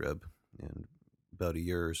newspaper strip. And about a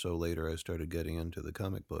year or so later, I started getting into the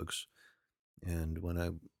comic books. And when I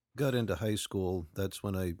got into high school, that's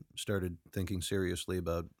when I started thinking seriously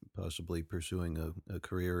about possibly pursuing a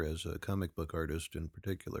career as a comic book artist in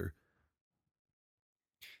particular.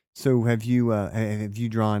 So have you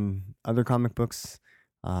drawn other comic books?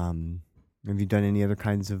 Have you done any other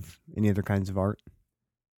kinds of art?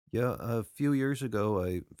 Yeah, a few years ago,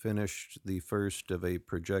 I finished the first of a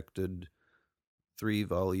projected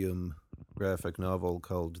 3-volume graphic novel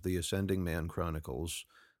called The Ascending Man Chronicles,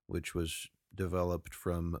 which was developed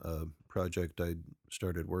from a project I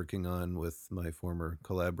started working on with my former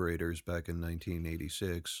collaborators back in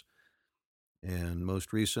 1986. And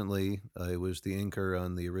most recently, I was the inker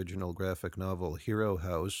on the original graphic novel Hero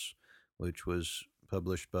House, which was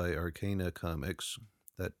published by Arcana Comics,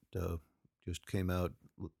 that just came out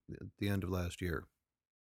at the end of last year.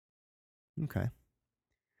 Okay.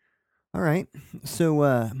 All right.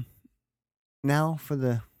 So now for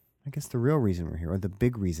the real reason we're here, or the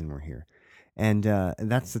big reason we're here. And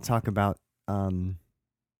that's to talk about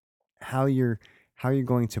how you're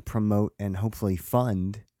going to promote and hopefully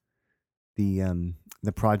fund the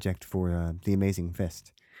project for the Amazing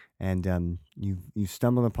Fist. And you've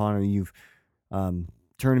stumbled upon, or you've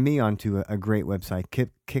turned me onto a great website,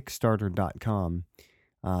 Kickstarter.com.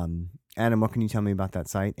 Adam, what can you tell me about that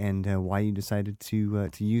site and why you decided to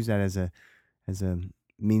use that as a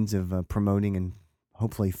means of promoting and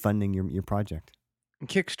hopefully funding your project?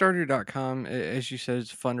 Kickstarter.com, as you said,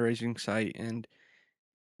 is a fundraising site, and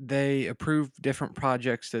they approve different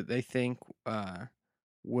projects that they think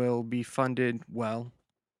will be funded well.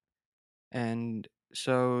 And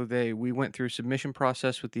so we went through a submission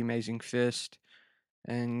process with the Amazing Fist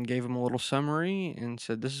and gave them a little summary and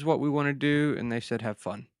said, this is what we want to do. And they said, have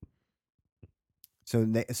fun. So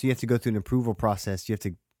you have to go through an approval process. You have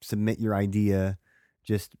to submit your idea,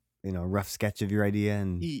 just a rough sketch of your idea.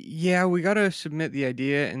 And yeah, we got to submit the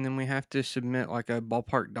idea, and then we have to submit like a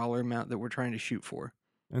ballpark dollar amount that we're trying to shoot for.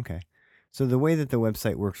 Okay. So the way that the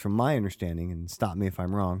website works, from my understanding, and stop me if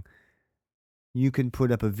I'm wrong, you can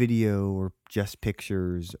put up a video or just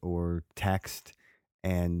pictures or text,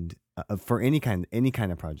 and for any kind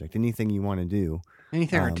of project, anything you want to do,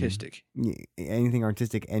 anything artistic,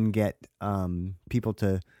 and get people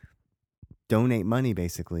to donate money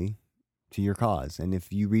basically to your cause. And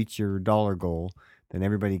if you reach your dollar goal, then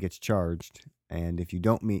everybody gets charged, and if you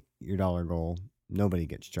don't meet your dollar goal, nobody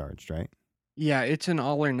gets charged, right? Yeah, it's an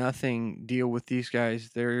all or nothing deal with these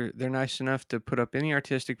guys. They're nice enough to put up any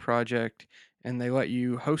artistic project, and they let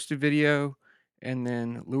you host a video, and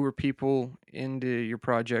then lure people into your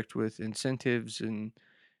project with incentives and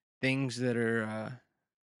things that are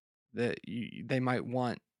they might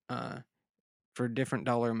want for different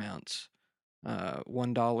dollar amounts.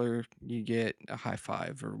 $1 you get a high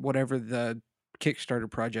five or whatever the Kickstarter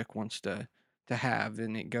project wants to have,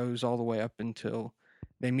 and it goes all the way up until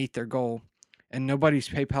they meet their goal. And nobody's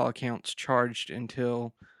PayPal account's charged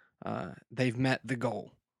until they've met the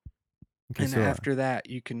goal. Okay, And so, after that,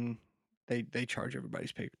 you can they charge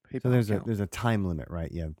everybody's PayPal So there's account. a time limit, right?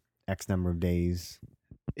 You have X number of days.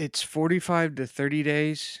 It's 45 to 30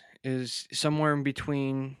 days is somewhere in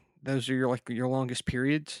between. Those are your longest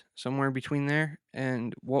periods, somewhere in between there.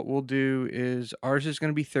 And what we'll do is ours is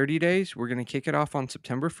going to be 30 days. We're going to kick it off on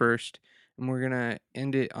September 1st, and we're going to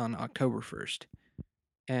end it on October 1st.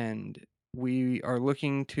 And we are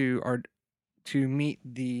looking to meet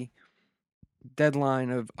the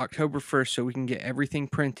deadline of October 1st so we can get everything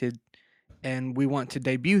printed, and we want to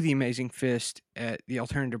debut the Amazing Fist at the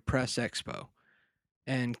Alternative Press Expo.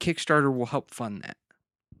 And Kickstarter will help fund that.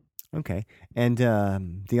 Okay. And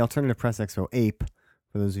the Alternative Press Expo, APE,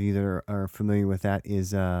 for those of you that are familiar with that,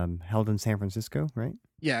 is held in San Francisco, right?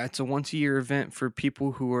 Yeah, it's a once-a-year event for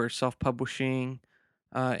people who are self-publishing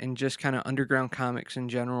and just kind of underground comics in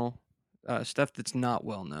general, stuff that's not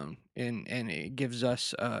well known, and it gives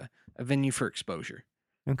us a venue for exposure.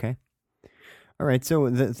 Okay. All right. So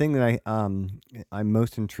the thing that I'm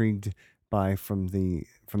most intrigued by from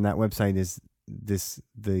that website is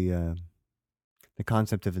the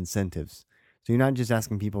concept of incentives. So you're not just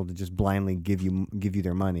asking people to just blindly give you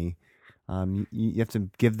their money. You have to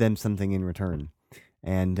give them something in return.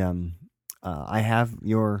 And I have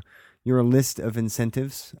your list of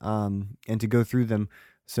incentives and to go through them.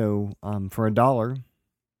 So for $1,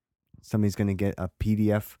 somebody's going to get a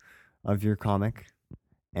PDF of your comic,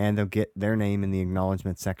 and they'll get their name in the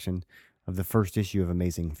acknowledgement section of the first issue of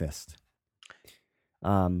Amazing Fist.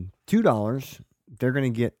 $2, they're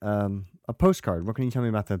going to get a postcard. What can you tell me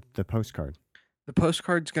about the postcard? The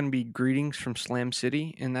postcard's going to be greetings from Slam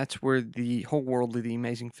City, and that's where the whole world of the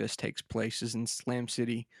Amazing Fist takes place, is in Slam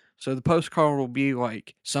City. So the postcard will be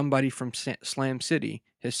like somebody from Slam City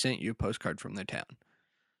has sent you a postcard from their town.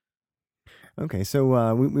 Okay,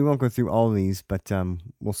 so we won't go through all of these, but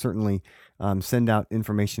we'll certainly send out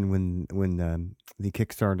information when the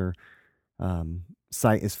Kickstarter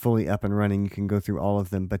site is fully up and running. You can go through all of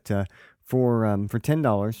them, but for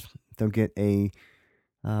 $10, they'll get a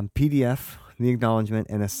PDF, the acknowledgement,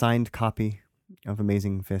 and a signed copy of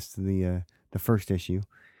Amazing Fist, the first issue.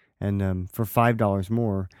 And for $5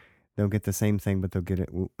 more, they'll get the same thing, but they'll get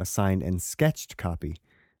a signed and sketched copy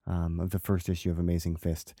of the first issue of Amazing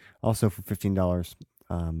Fist. Also for $15,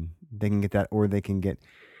 they can get that, or they can get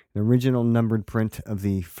the original numbered print of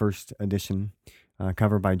the first edition,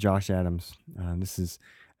 covered by Josh Adams. This is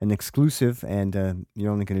an exclusive, and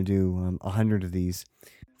you're only going to do 100 of these.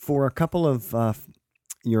 For a couple of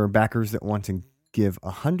your backers that want to give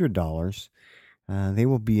 $100, they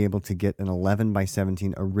will be able to get an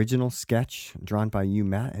 11x17 original sketch drawn by you,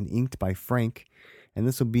 Matt, and inked by Frank. And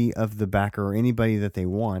this will be of the backer or anybody that they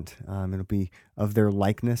want. It'll be of their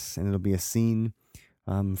likeness, and it'll be a scene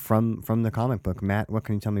from the comic book. Matt, what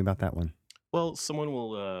can you tell me about that one? Well, someone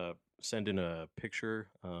will send in a picture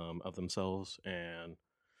of themselves, and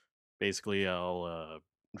basically I'll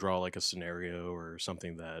draw like a scenario or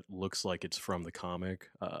something that looks like it's from the comic,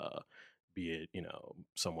 be it,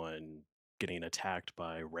 someone getting attacked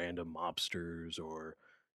by random mobsters, or,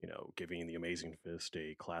 giving the Amazing Fist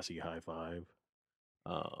a classy high five.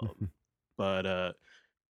 But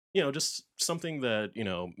just something that,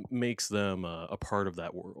 makes them a part of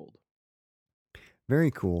that world. Very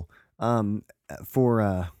cool.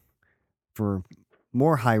 For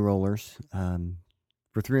more high rollers,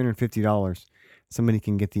 for $350, somebody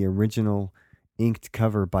can get the original inked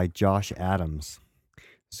cover by Josh Adams.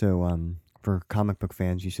 So for comic book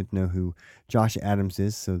fans, you should know who Josh Adams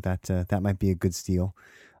is. So that might be a good steal.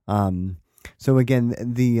 So again,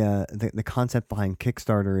 the concept behind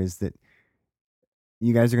Kickstarter is that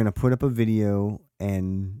you guys are going to put up a video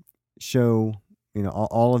and show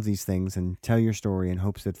all of these things and tell your story in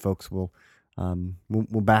hopes that folks will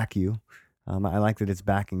back you. I like that it's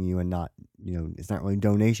backing you and not it's not really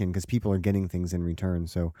donation, because people are getting things in return.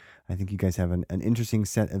 So I think you guys have an interesting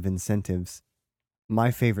set of incentives. My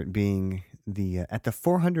favorite being at the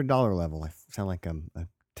 $400 level. I sound like a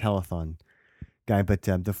telethon guy, but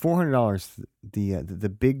the $400, the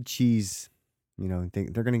big cheese,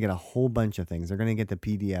 they're going to get a whole bunch of things. They're going to get the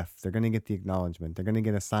PDF. They're going to get the acknowledgement. They're going to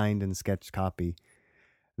get a signed and sketched copy.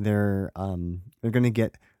 They're going to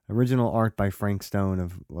get original art by Frank Stone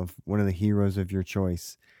of one of the heroes of your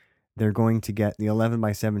choice. They're going to get the 11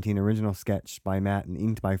 by 17 original sketch by Matt and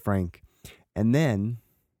inked by Frank. And then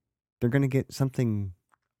they're going to get something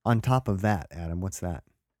on top of that, Adam. What's that?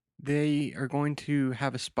 They are going to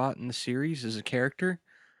have a spot in the series as a character.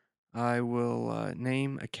 I will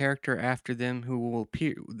name a character after them who will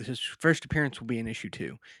appear. His first appearance will be in issue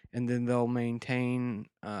 2, and then they'll maintain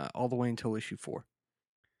all the way until issue 4.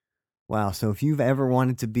 Wow. So if you've ever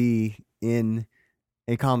wanted to be in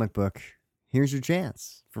a comic book, here's your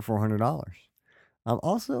chance for $400.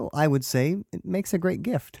 Also, I would say it makes a great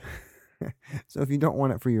gift. So if you don't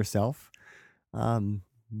want it for yourself,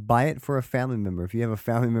 buy it for a family member. If you have a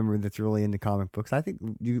family member that's really into comic books, I think,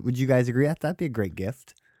 would you guys agree that'd be a great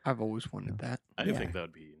gift? I've always wanted that. I think that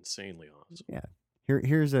would be insanely awesome. Yeah.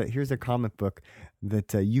 Here's a comic book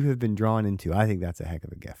that you have been drawn into. I think that's a heck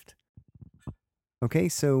of a gift. Okay,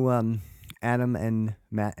 so Adam and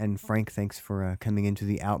Matt and Frank, thanks for coming into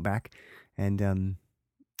the Outback. And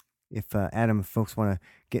if Adam, folks want to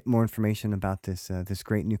get more information about this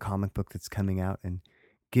great new comic book that's coming out and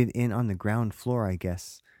get in on the ground floor, I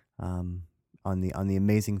guess, on the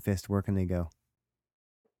Amazing Fist, where can they go?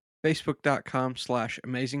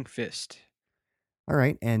 Facebook.com/AmazingFist. All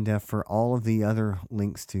right, and for all of the other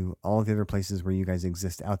links to all of the other places where you guys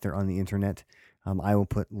exist out there on the internet, I will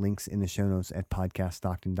put links in the show notes at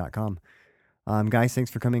podcaststockton.com. Guys,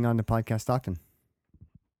 thanks for coming on to Podcast Stockton.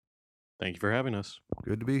 Thank you for having us.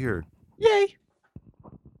 Good to be here. Yay!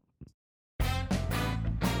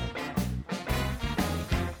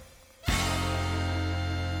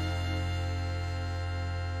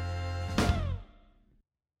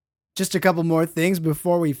 Just a couple more things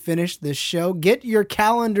before we finish this show. Get your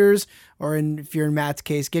calendars, or if you're in Matt's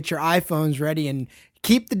case, get your iPhones ready and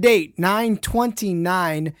keep the date.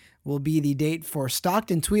 9/29 will be the date for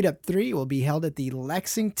Stockton Tweet Up 3. It will be held at the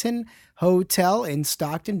Lexington Hotel in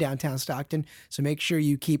Stockton, downtown Stockton. So make sure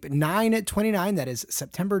you keep 9/29, that is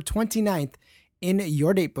September 29th, in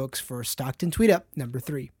your date books for Stockton Tweet Up number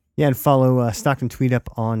 3. Yeah, and follow Stockton Tweet Up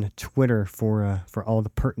on Twitter for all the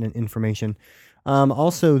pertinent information.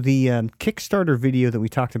 Also, the Kickstarter video that we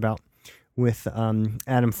talked about with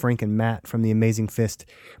Adam, Frank, and Matt from The Amazing Fist.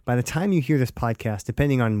 By the time you hear this podcast,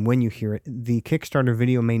 depending on when you hear it, the Kickstarter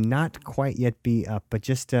video may not quite yet be up, but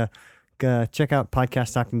just check out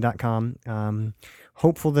podcaststockton.com.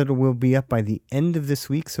 Hopeful that it will be up by the end of this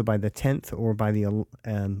week, so by the 10th or by the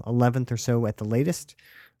 11th or so at the latest.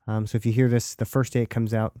 So if you hear this the first day it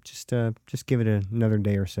comes out, just give it another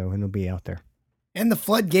day or so, and it'll be out there. And the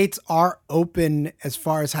floodgates are open as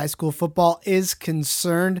far as high school football is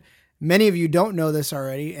concerned. Many of you don't know this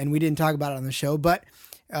already, and we didn't talk about it on the show, but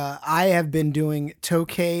I have been doing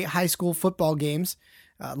Tokay high school football games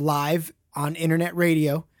live on internet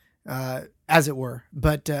radio, as it were.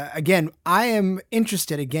 But again, I am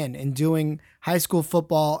interested again in doing high school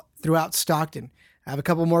football throughout Stockton. I have a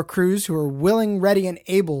couple more crews who are willing, ready, and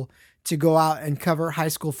able to go out and cover high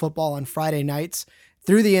school football on Friday nights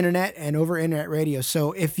through the internet and over internet radio.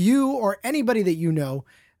 So if you or anybody that you know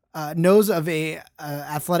knows of a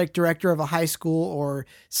athletic director of a high school or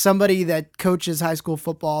somebody that coaches high school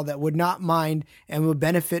football that would not mind and would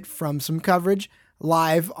benefit from some coverage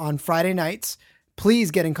live on Friday nights, please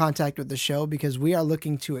get in contact with the show, because we are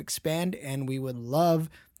looking to expand and we would love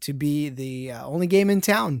to be the only game in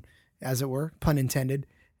town, as it were, pun intended,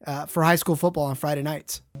 for high school football on Friday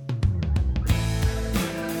nights.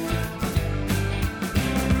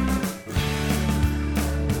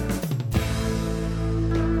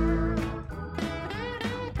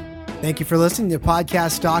 Thank you for listening to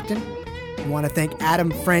Podcast Stockton. I want to thank Adam,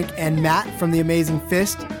 Frank, and Matt from The Amazing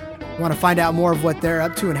Fist. You want to find out more of what they're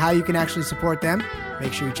up to and how you can actually support them?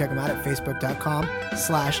 Make sure you check them out at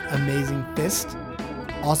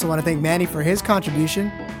facebook.com/amazingfist. Also want to thank Manny for his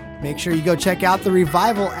contribution. Make sure you go check out The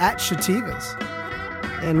Revival at Shativa's.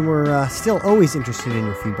 And we're still always interested in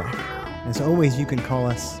your feedback. As always, you can call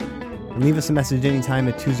us and leave us a message anytime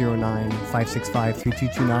at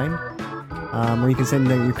 209-565-3229. Or you can send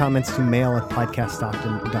your comments to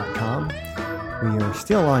mail@podcaststockton.com. We are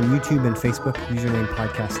still on YouTube and Facebook, username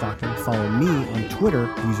Podcast Stockton. Follow me on Twitter,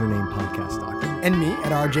 username Podcast Stockton. And me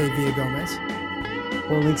at RJ Villagomez.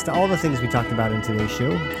 For links to all the things we talked about in today's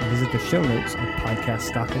show, visit the show notes at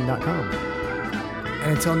podcaststockton.com.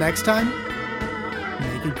 And until next time,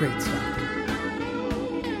 make it great, Stockton.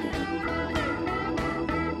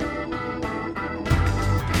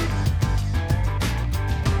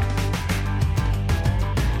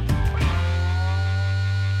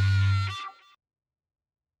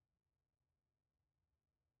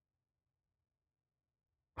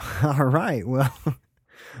 All right. Well,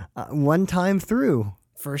 one time through.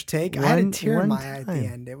 First take. I had a tear in my eye at the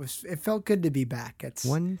time. end. It felt good to be back. It's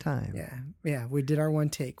One time. Yeah. We did our one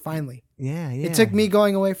take finally. Yeah. It took me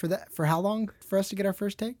going away for how long for us to get our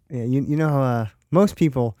first take? Yeah, you know how most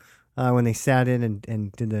people when they sat in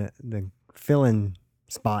and did the fill-in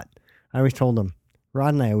spot, I always told them,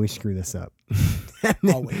 Rod and I always screw this up.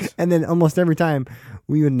 Always. And then almost every time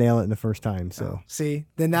we would nail it the first time. So see,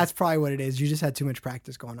 then that's probably what it is. You just had too much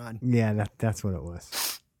practice going on. yeah, that's what it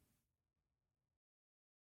was.